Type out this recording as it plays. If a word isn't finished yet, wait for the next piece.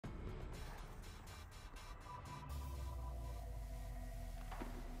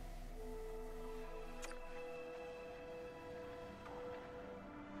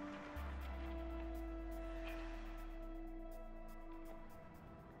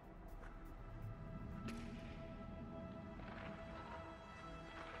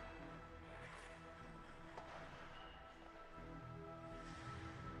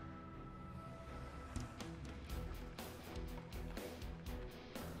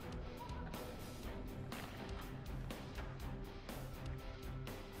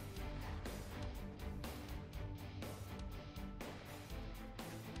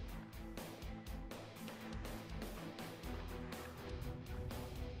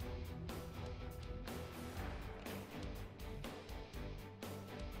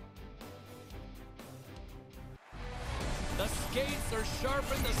skates are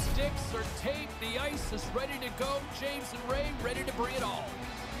sharpened, the sticks are taped, the ice is ready to go. James and Ray ready to bring it all.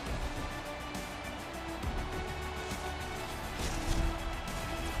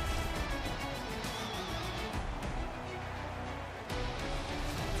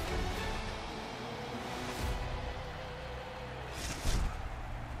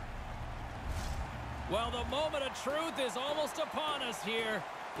 Well, the moment of truth is almost upon us here.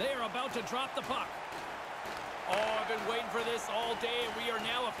 They are about to drop the puck. Oh, I've been waiting for this all day, and we are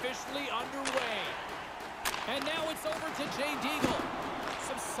now officially underway. And now it's over to Jay Eashl.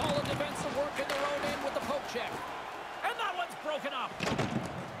 Some solid defensive work in their own end with the poke check. And that one's broken up.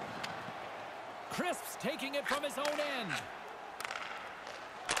 Crisp's taking it from his own end.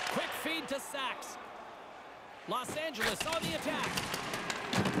 Quick feed to Sachs. Los Angeles on the attack.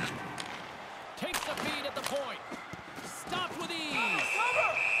 Takes the feed at the point. Stopped with ease.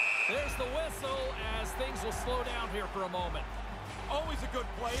 There's the whistle as things will slow down here for a moment. Always a good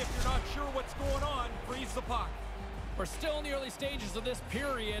play if you're not sure what's going on. Freeze the puck. We're still in the early stages of this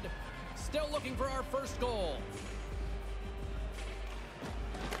period. Still looking for our first goal.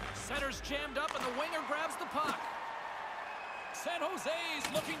 Center's jammed up and the winger grabs the puck. San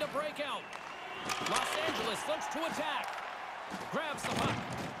Jose's looking to break out. Los Angeles looks to attack. Grabs the puck.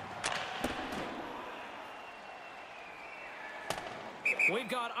 We've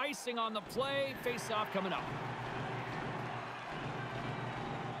got icing on the play. Face-off coming up.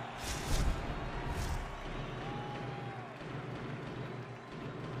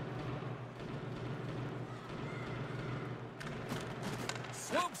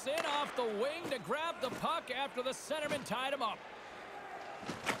 Swoops in off the wing to grab the puck after the centerman tied him up.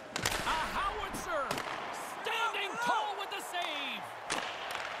 A howitzer! Standing tall with the save!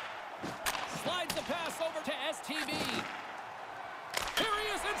 Slides the pass over to STV. Here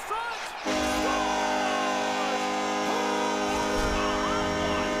he is in front!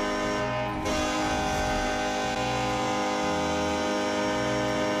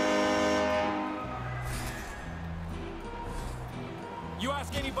 You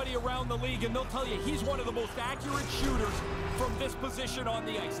ask anybody around the league and they'll tell you he's one of the most accurate shooters from this position on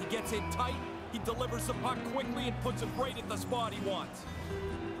the ice. He gets in tight, he delivers the puck quickly and puts it right at the spot he wants.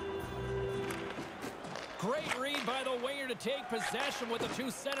 Great read by the winger to take possession with the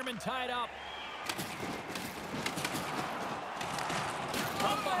two centermen tied up.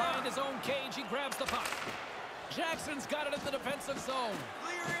 From behind his own cage, he grabs the puck. Jackson's got it in the defensive zone.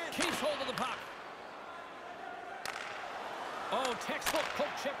 Keeps hold of the puck. Oh, textbook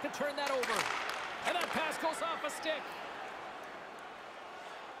poke check to turn that over. And that pass goes off a stick.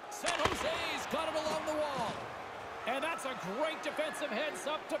 San Jose's got it along the wall. And that's a great defensive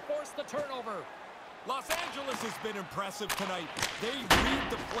heads-up to force the turnover. Los Angeles has been impressive tonight. They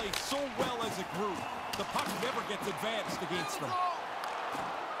read the play so well as a group. The puck never gets advanced against them.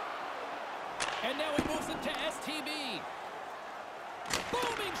 And now he moves it to STB.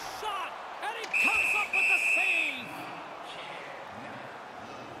 Booming shot! And he comes up with the save!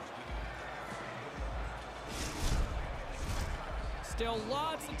 Still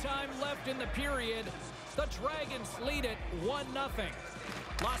lots of time left in the period. The Dragons lead it 1-0.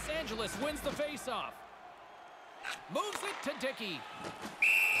 Los Angeles wins the faceoff. Moves it to Dickey.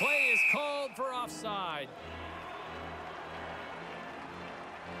 Play is called for offside.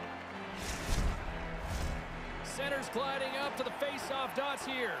 Center's gliding up to the faceoff dots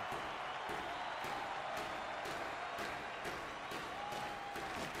here.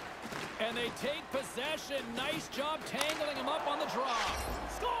 And they take possession. Nice job tangling him up on the draw.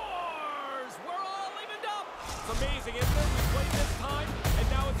 Scores! We're all evened up. It's amazing, isn't it? We played this time, and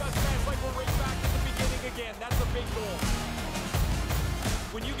now it does fast like we're right back at the beginning again. That's a big goal.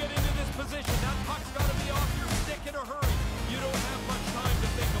 When you get into this position, that puck's got to be off your stick in a hurry. You don't have much time to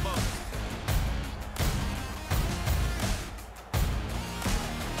think about.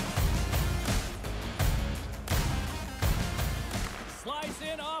 Slides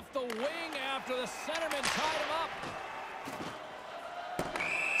in off the wing after the centerman tied him up.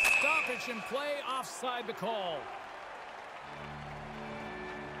 Stoppage in play, offside the call.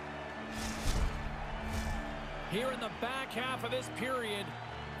 Here in the back half of this period,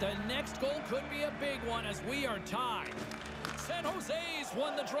 the next goal could be a big one as we are tied. San Jose's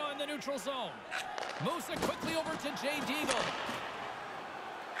won the draw in the neutral zone. Moves it quickly over to Jay Eashl.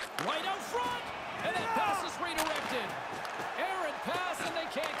 Right out front, and that pass is redirected. Errant pass, and they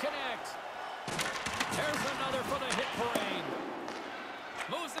can't connect. There's another for the hit parade.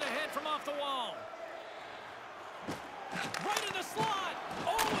 Moves it ahead from off the wall. Right in the slot.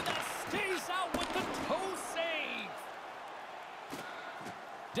 Oh, and that stays out with the toe save.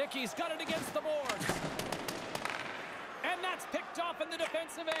 Dickey's got it against the boards. And that's picked off in the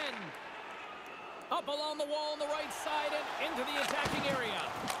defensive end. Up along the wall on the right side and into the attacking area.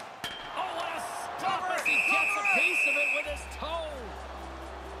 Oh, what a stop as he gets a piece of it with his toe.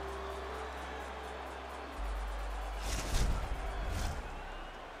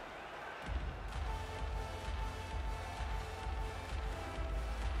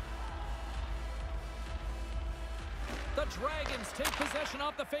 The Dragons take possession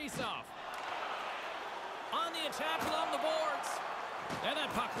off the faceoff. On the attack along the boards. And that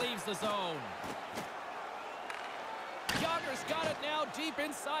puck leaves the zone. Yager's got it now deep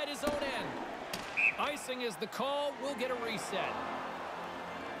inside his own end. Icing is the call. We'll get a reset.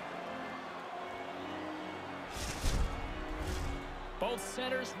 Both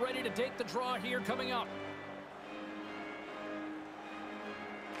centers ready to take the draw here coming up.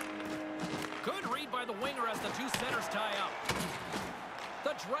 Good read by the winger as the two centers tie up.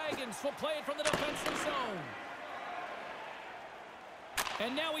 The Dragons will play it from the defensive zone.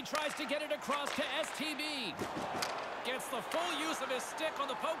 And now he tries to get it across to STB. Gets the full use of his stick on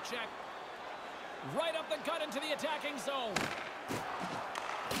the poke check. Right up the gut into the attacking zone.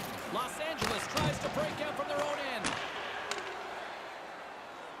 Los Angeles tries to break out from their own end.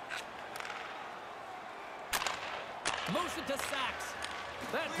 Moves it to Sachs.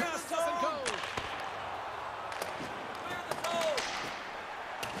 That pass doesn't go. Clear the zone.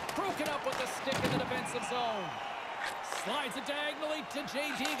 Broken up with the stick in the defensive zone. Slides it diagonally to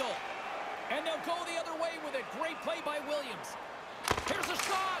Jay Eashl. And they'll go the other way with it. Great play by Williams. Here's a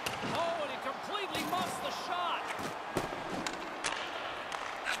shot. Oh, and he completely muffs the shot.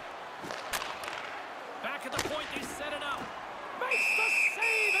 Back at the point, they set it up. Makes the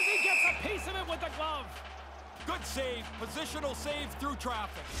save as he gets a piece of it with the glove. Good save. Positional save through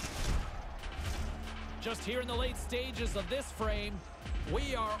traffic. Just here in the late stages of this frame,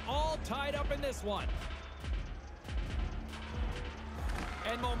 we are all tied up in this one.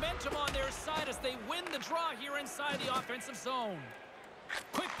 And momentum on their side as they win the draw here inside the offensive zone.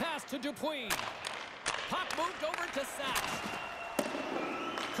 Quick pass to Dupuis. Puck moved over to Sachs.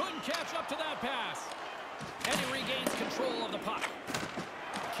 Couldn't catch up to that pass. And he regains control of the puck.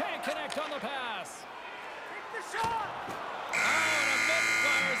 Can't connect on the pass. Take the shot! Oh, and a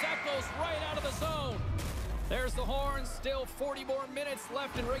misfires. That goes right out of the zone. There's the horn. Still 40 more minutes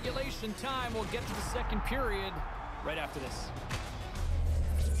left in regulation time. We'll get to the second period right after this.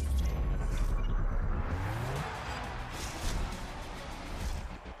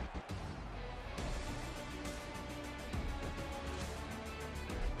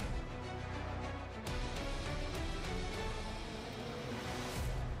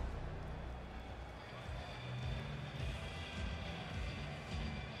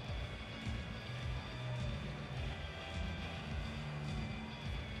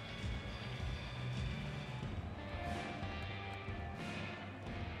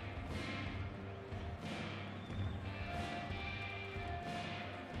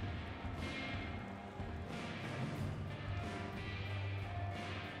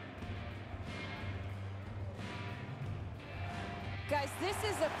 Guys, this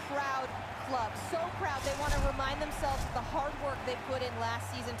is a proud club. So proud. They want to remind themselves of the hard work they put in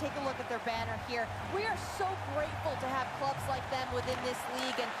last season. Take a look at their banner here. We are so grateful to have clubs like them within this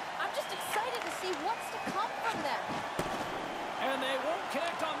league, and I'm just excited to see what's to come from them. And they won't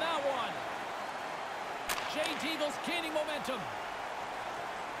connect on that one. Jay Eagle's gaining momentum.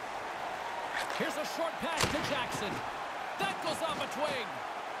 Here's a short pass to Jackson. That goes off a twig.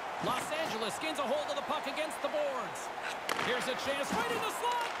 Los Angeles gains a hold of the puck against the boards. Here's a chance right in the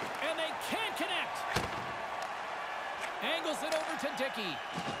slot, and they can't connect. Angles it over to Dickey.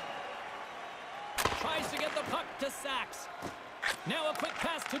 Tries to get the puck to Sachs. Now a quick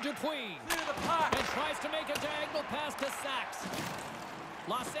pass to Dupuis. Clear the puck. And tries to make a diagonal pass to Sachs.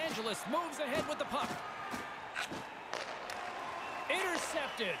 Los Angeles moves ahead with the puck.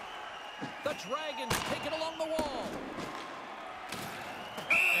 Intercepted. The Dragons take it along the wall.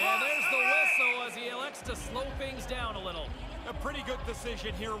 And there's the whistle as he elects to slow things down a little. A pretty good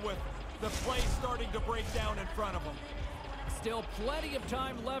decision here with the play starting to break down in front of him. Still plenty of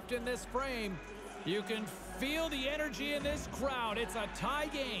time left in this frame. You can feel the energy in this crowd. It's a tie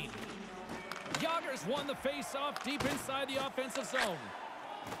game. Yager's won the face-off deep inside the offensive zone.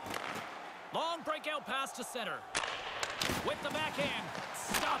 Long breakout pass to center. With the backhand.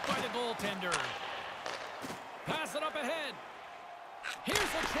 Stopped by the goaltender. Pass it up ahead. Here's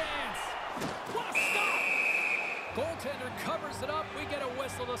a chance. What a stop! Goaltender covers it up. We get a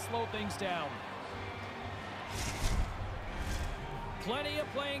whistle to slow things down. Plenty of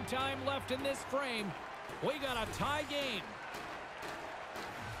playing time left in this frame. We got a tie game.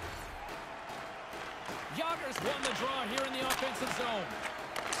 Yoggers won the draw here in the offensive zone.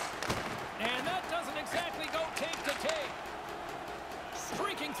 And that doesn't exactly go take to take.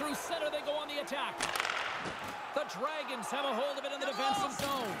 Streaking through center, they go on the attack. The Dragons have a hold of it in the defensive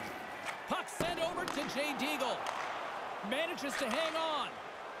zone. Puck sent over to Jay Deagle. Manages to hang on.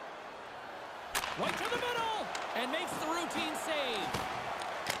 Right to the middle. And makes the routine save.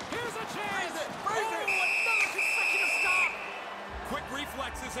 Here's a chance. Another consecutive stop. Quick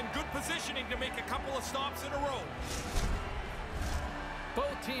reflexes and good positioning to make a couple of stops in a row.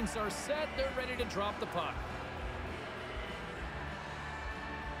 Both teams are set. They're ready to drop the puck.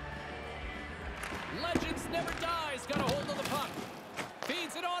 Legends never dies. Got a hold of the puck.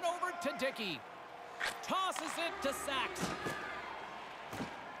 Feeds it on over to Dickey. Tosses it to Sachs.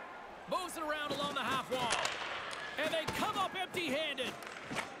 Moves it around along the half wall. And they come up empty-handed.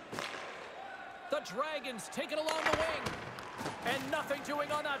 The Dragons take it along the wing. And nothing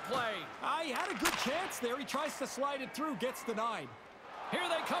doing on that play. He had a good chance there. He tries to slide it through, gets denied. Here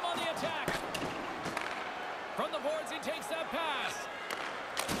they come on the attack. From the boards, he takes that pass.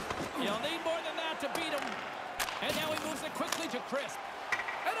 You'll need more than that to beat him. And now he moves it quickly to Crisp.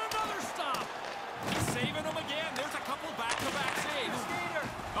 And another stop. He's saving them again. There's a couple back-to-back saves.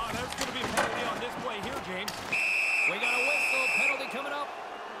 Oh, there's going to be a penalty on this play here, James. We got a whistle. Penalty coming up.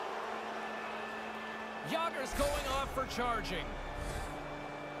 Yoggers going off for charging.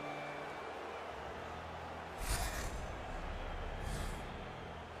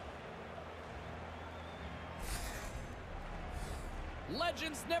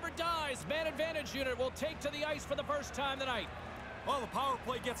 Legends never dies. Man advantage unit will take to the ice for the first time tonight. Well, the power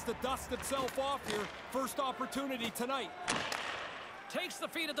play gets to dust itself off here. First opportunity tonight. Takes the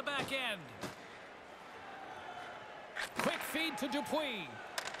feed at the back end. Quick feed to Dupuis.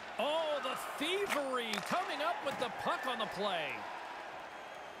 Oh, the thievery coming up with the puck on the play.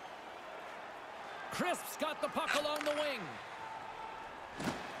 Crisp's got the puck along the wing.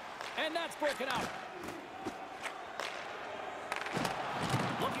 And that's broken out.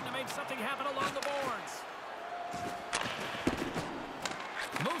 Looking to make something happen along the boards.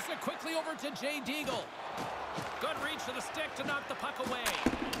 Moves it quickly over to Jay Deagle. Good reach to the stick to knock the puck away.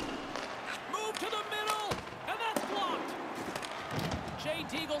 Move to the middle, and that's blocked. Jay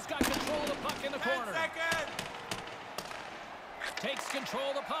Deagle's got control of the puck in the corner. 10 seconds. Takes control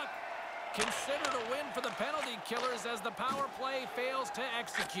of the puck. Considered a win for the penalty killers as the power play fails to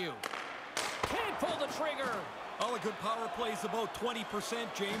execute. Can't pull the trigger. All a good power play is about 20%,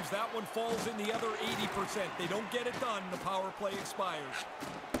 James. That one falls in the other 80%. They don't get it done, the power play expires.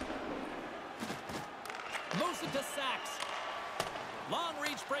 Moves it to Sachs. Long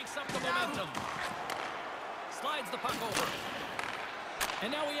reach breaks up the momentum. Slides the puck over.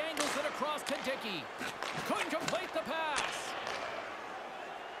 And now he angles it across to Dickey. Couldn't complete the pass.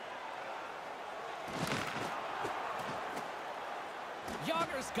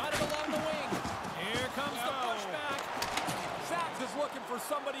 Yoggers got it along the wing. Here comes the pushback. Sachs is looking for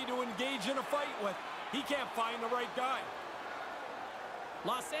somebody to engage in a fight with. He can't find the right guy.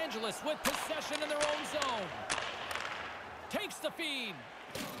 Los Angeles with possession in their own zone. Takes the feed.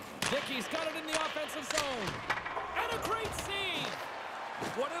 Dickey's got it in the offensive zone. And a great save.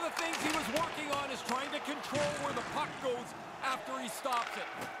 One of the things he was working on is trying to control where the puck goes after he stops it.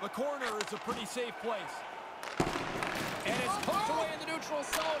 The corner is a pretty safe place. And it's poked away in the neutral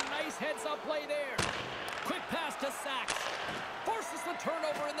zone. Nice heads-up play there. Quick pass to Sachs. Forces the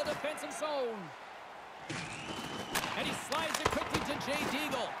turnover in the defensive zone. And he slides it quickly to Jay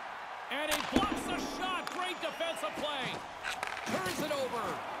Deagle. And he blocks the shot. Great defensive play. Turns it over.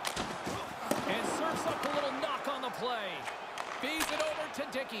 And serves up a little knock on the play. Feeds it over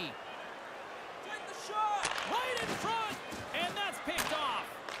to Dickey. Take the shot! Right in front. And that's picked off.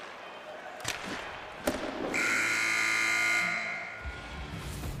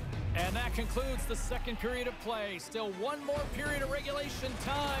 And that concludes the second period of play. Still one more period of regulation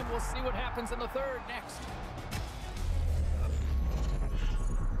time. We'll see what happens in the third next.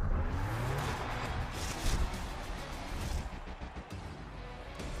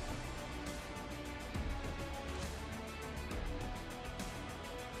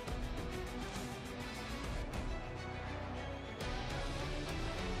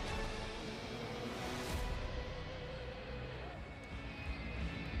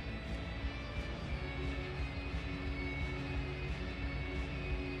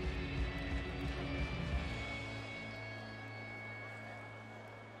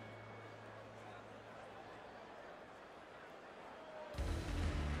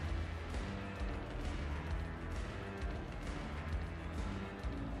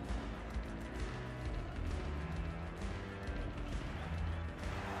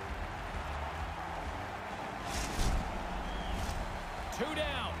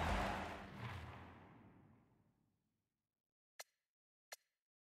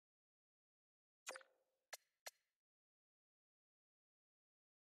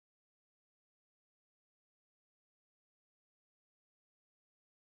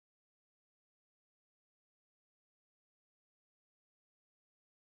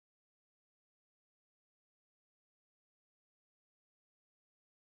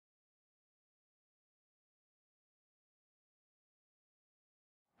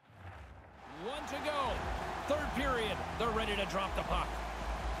 third period. They're ready to drop the puck.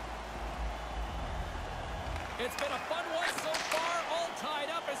 It's been a fun one so far, all tied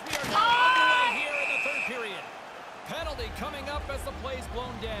up as we are now underway here in the third period. Penalty coming up as the play's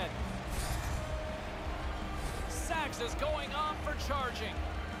blown dead. Sachs is going on for charging.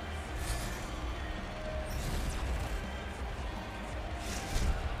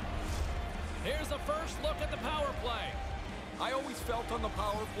 Here's the first look at the power play. I always felt on the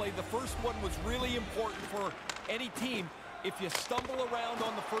power play the first one was really important for any team. If you stumble around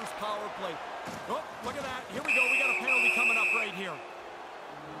on the first power play. Oh, look at that. Here we go. We got a penalty coming up right here.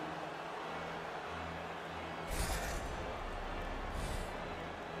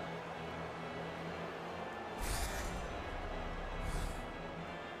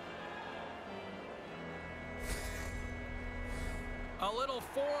 A little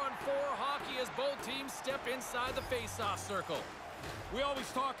 4-on-4 hockey as both teams step inside the face-off circle. We always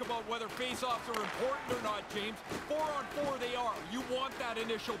talk about whether face-offs are important or not, James. 4-on-4 they are. You want that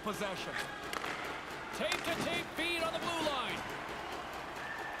initial possession. Tape-to-tape feed on the blue line.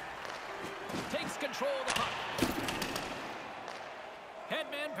 Takes control of the puck.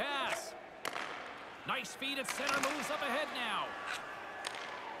 Headman pass. Nice feed at center, moves up ahead now.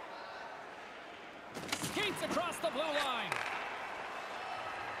 Skates across the blue line.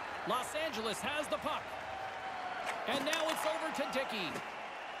 Los Angeles has the puck. And now it's over to Dickey.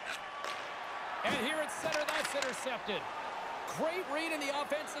 And here at center, that's intercepted. Great read in the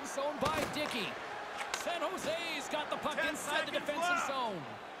offensive zone by Dickey. San Jose's got the puck inside the defensive zone.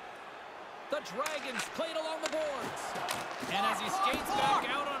 The Dragons played along the boards. And as he skates back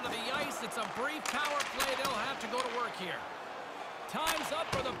out onto the ice, it's a brief power play. They'll have to go to work here. Time's up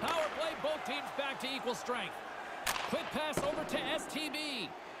for the power play. Both teams back to equal strength. Quick pass over to STB.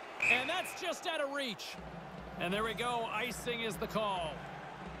 And that's just out of reach. And there we go. Icing is the call.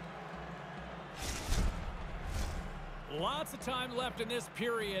 Lots of time left in this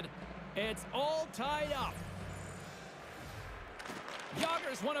period. It's all tied up.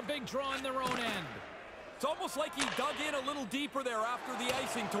 Yoggers want a big draw in their own end. It's almost like he dug in a little deeper there after the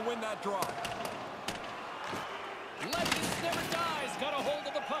icing to win that draw. Legends never dies. Got a hold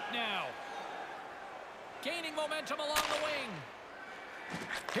of the puck now. Gaining momentum along the wing.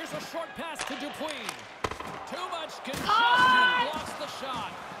 Here's a short pass to Dupuis. Too much congestion, blocks the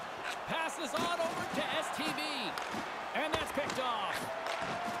shot. Passes on over to STB. And that's picked off.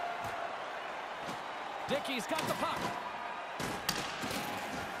 Dickey's got the puck.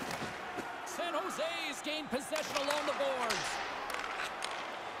 San Jose's gained possession along the boards.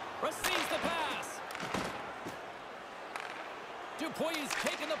 Receives the pass. Dupuis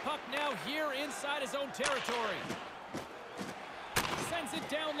taking the puck now here inside his own territory. Sends it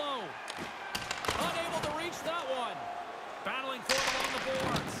down low. Unable to reach that one. Battling for it along the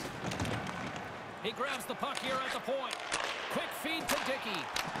boards. He grabs the puck here at the point. Quick feed to Dickey.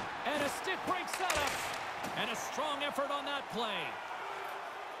 And a stick break setup. And a strong effort on that play.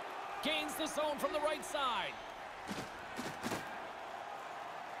 Gains the zone from the right side.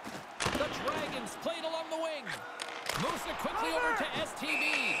 The Dragons played along the wing. Moves it quickly over to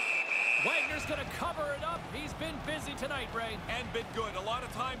STB. Wagner's going to cover it up. He's been busy tonight, Ray. And been good. A lot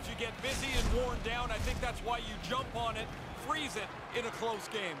of times you get busy and worn down. I think that's why you jump on it, freeze it in a close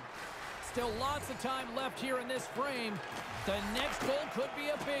game. Still lots of time left here in this frame. The next goal could be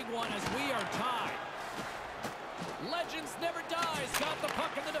a big one as we are tied. Legends never dies. Got the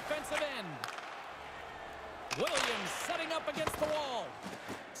puck in the defensive end. Williams setting up against the wall.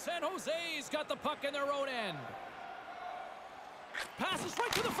 San Jose's got the puck in their own end. Passes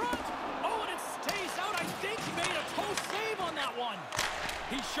right to the front. Oh, and it stays out. I think he made a toe save on that one.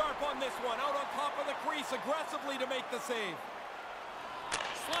 He's sharp on this one. Out on top of the crease aggressively to make the save.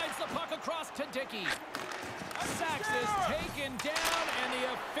 Slides the puck across to Dickey. Sachs is taken down, and the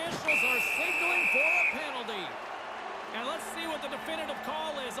officials are signaling for a penalty. And let's see what the definitive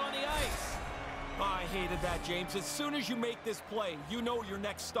call is on the ice. I hated that, James. As soon as you make this play, you know your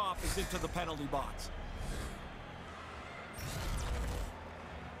next stop is into the penalty box.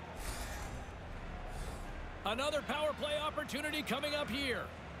 Another power play opportunity coming up here.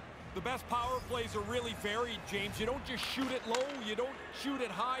 The best power plays are really varied, James. You don't just shoot it low, you don't shoot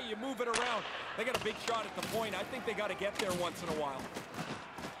it high, you move it around. They got a big shot at the point. I think they got to get there once in a while.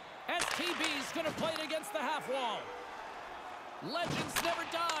 STB's going to play it against the half wall. Legends never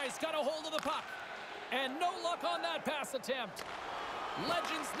dies. Got a hold of the puck. And no luck on that pass attempt.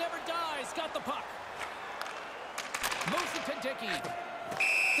 Legends never dies. Got the puck. Moves it to Dickey.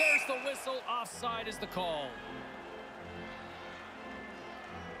 There's the whistle. Offside is the call.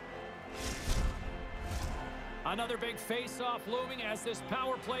 Another big face-off looming as this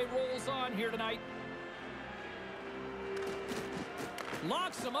power play rolls on here tonight.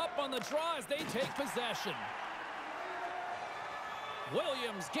 Locks them up on the draw as they take possession.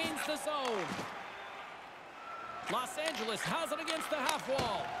 Williams gains the zone. Los Angeles has it against the half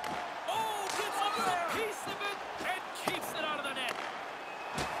wall. Oh, gets under a piece of it and keeps it out of the net.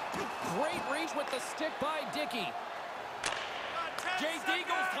 Great reach with the stick by Dickey.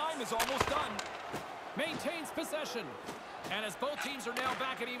 Deagle's time is almost done. Maintains possession. And as both teams are now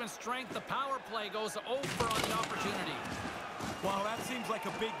back at even strength, the power play goes over on the opportunity. Wow, that seems like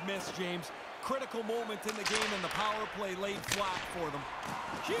a big miss, James. Critical moment in the game, and the power play laid flat for them.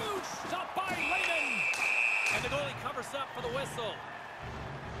 Huge stop by Layman. And the goalie covers up for the whistle.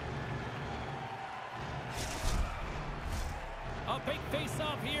 A big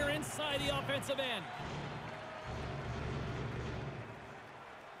face-off here inside the offensive end.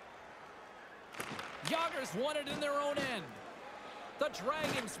 Yoggers won it in their own end. The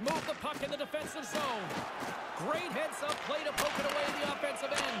Dragons move the puck in the defensive zone. Great heads-up play to poke it away in the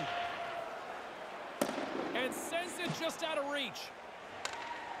offensive end. And sends it just out of reach.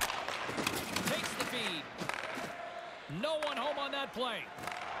 Takes the feed. No one home on that play.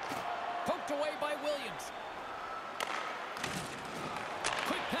 Poked away by Williams.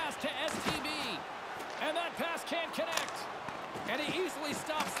 Quick pass to STB. And that pass can't connect. And he easily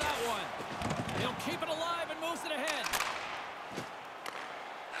stops that one. He'll keep it alive and moves it ahead.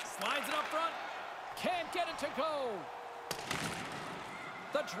 Slides it up front. Can't get it to go.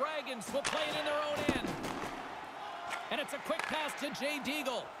 The Dragons will play it in their own end. And it's a quick pass to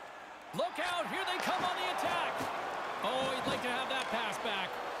Deagle. Look out, here they come on the attack. Oh, he'd like to have that pass back.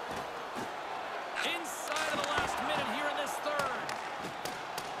 Inside of the last minute here in this third.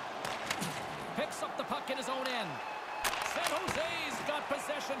 Picks up the puck in his own end. San Jose's got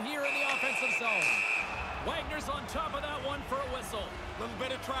possession here in the offensive zone. Wagner's on top of that one for a whistle. A little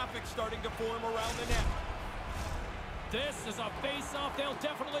bit of traffic starting to form around the net. This is a face-off they'll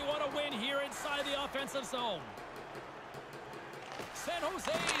definitely want to win here inside the offensive zone. San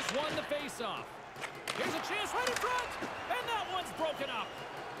Jose's won the face-off. Here's a chance right in front, and that one's broken up.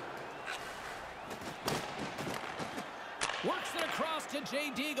 Works it across to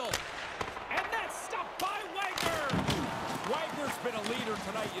Deagle. And that's stopped by Wagner. Wagner's been a leader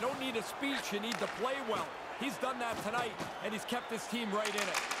tonight. You don't need a speech, you need to play well. He's done that tonight, and he's kept his team right in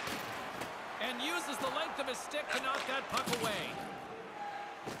it. And uses the length of his stick to knock that puck away.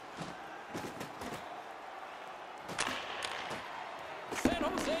 San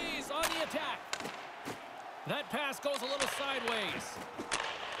Jose's on the attack. That pass goes a little sideways.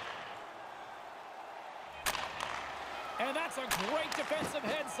 And that's a great defensive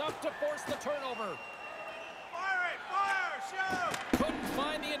heads-up to force the turnover. Fire it! Fire! Shoot! Couldn't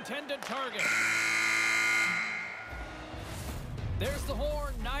find the intended target. There's the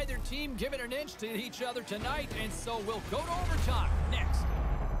horn. Neither team giving an inch to each other tonight, and so we'll go to overtime next.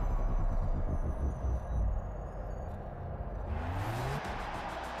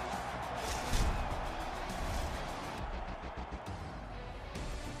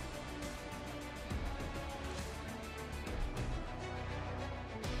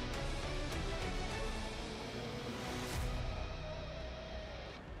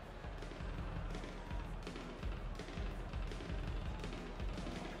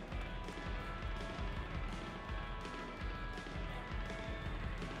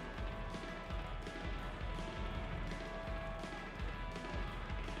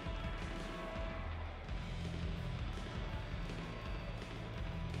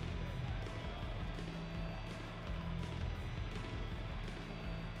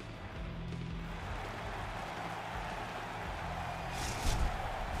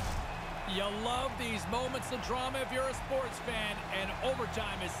 You love these moments of drama if you're a sports fan, and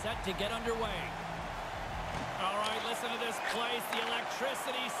overtime is set to get underway. All right, listen to this place. The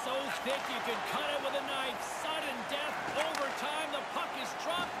electricity's so thick you could cut it with a knife. Sudden death, overtime, the puck is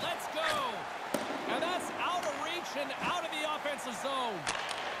dropped. Let's go. And that's out of reach and out of the offensive zone.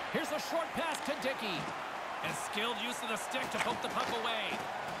 Here's a short pass to Dickey. And skilled use of the stick to poke the puck away.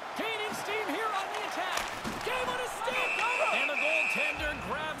 Gaining steam here on the attack. Game on his stick. And the goaltender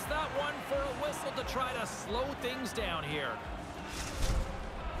grabs that one for a whistle to try to slow things down here.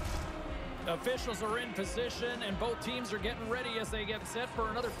 Officials are in position, and both teams are getting ready as they get set for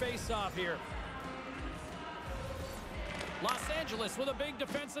another face-off here. Los Angeles with a big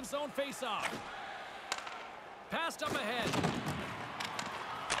defensive zone face-off. Passed up ahead.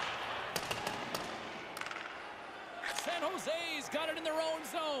 San Jose's got it in their own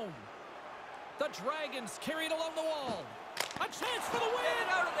zone. The Dragons carry it along the wall. A chance for the win! Get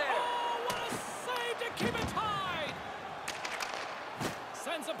it out of there! Oh, what a save to keep it tied!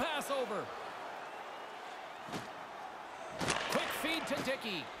 Sends a pass over. Quick feed feed to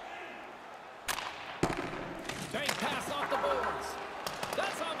Dickey. Bang pass off the boards.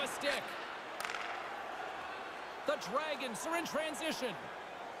 That's off a stick. The Dragons are in transition.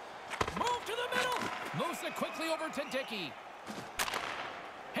 Move to the middle. Moves it quickly over to Dickey.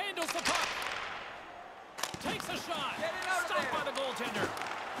 Handles the puck. Takes a shot. Stopped by the goaltender.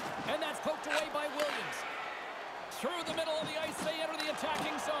 And that's poked away by Williams. Through the middle of the ice, they enter the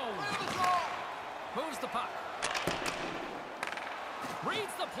attacking zone. Moves the puck.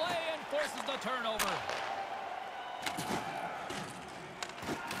 Reads the play and forces the turnover.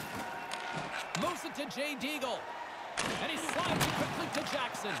 Moves it to Jay Deagle. And he slides it quickly to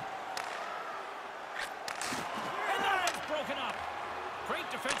Jackson. And that one's broken up. Great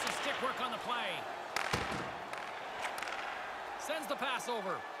defensive stick work on the play. Sends the pass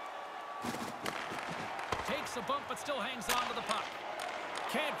over. Takes a bump but still hangs on to the puck.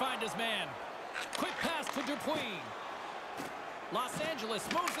 Can't find his man. Quick pass to Dupuis. Los Angeles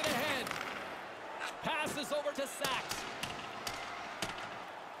moves it ahead. Passes over to Sachs.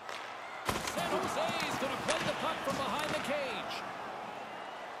 San Jose is going to play the puck from behind the cage.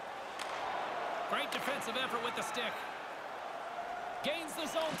 Great defensive effort with the stick. Gains the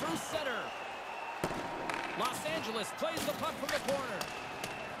zone through center. Los Angeles plays the puck from the corner.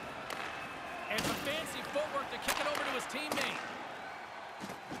 And some fancy footwork to kick it over to his teammate.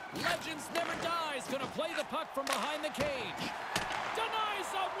 Legends Never Dies going to play the puck from behind the cage. Denies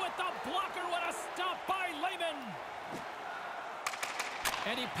him with the blocker. What a stop by Lehman.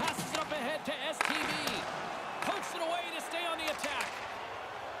 And he passes it up ahead to STV. Pokes it away to stay on the attack.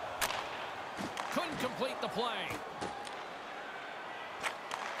 Couldn't complete the play.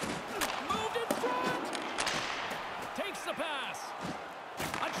 Moved in front. Takes the pass.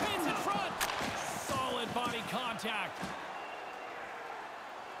 A chance in front. Solid body contact.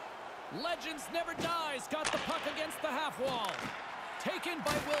 Legends Never Dies got the puck against the half wall. Taken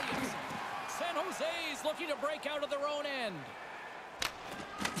by Williams. San Jose is looking to break out of their own end.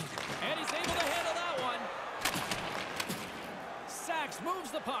 And he's able to handle that one. Sachs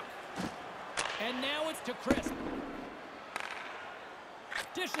moves the puck. And now it's to Crisp.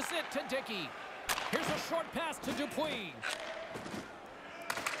 Dishes it to Dickey. Here's a short pass to Dupuis.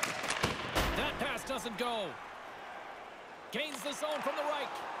 That pass doesn't go. Gains the zone from the right.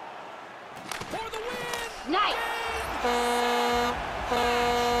 For the win! Nice! San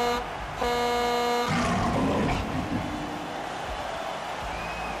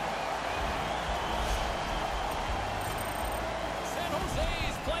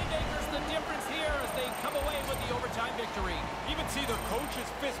Jose's playmakers the difference here as they come away with the overtime victory. Even see the coach's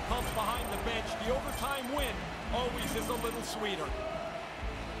fist pump behind the bench. The overtime win always is a little sweeter.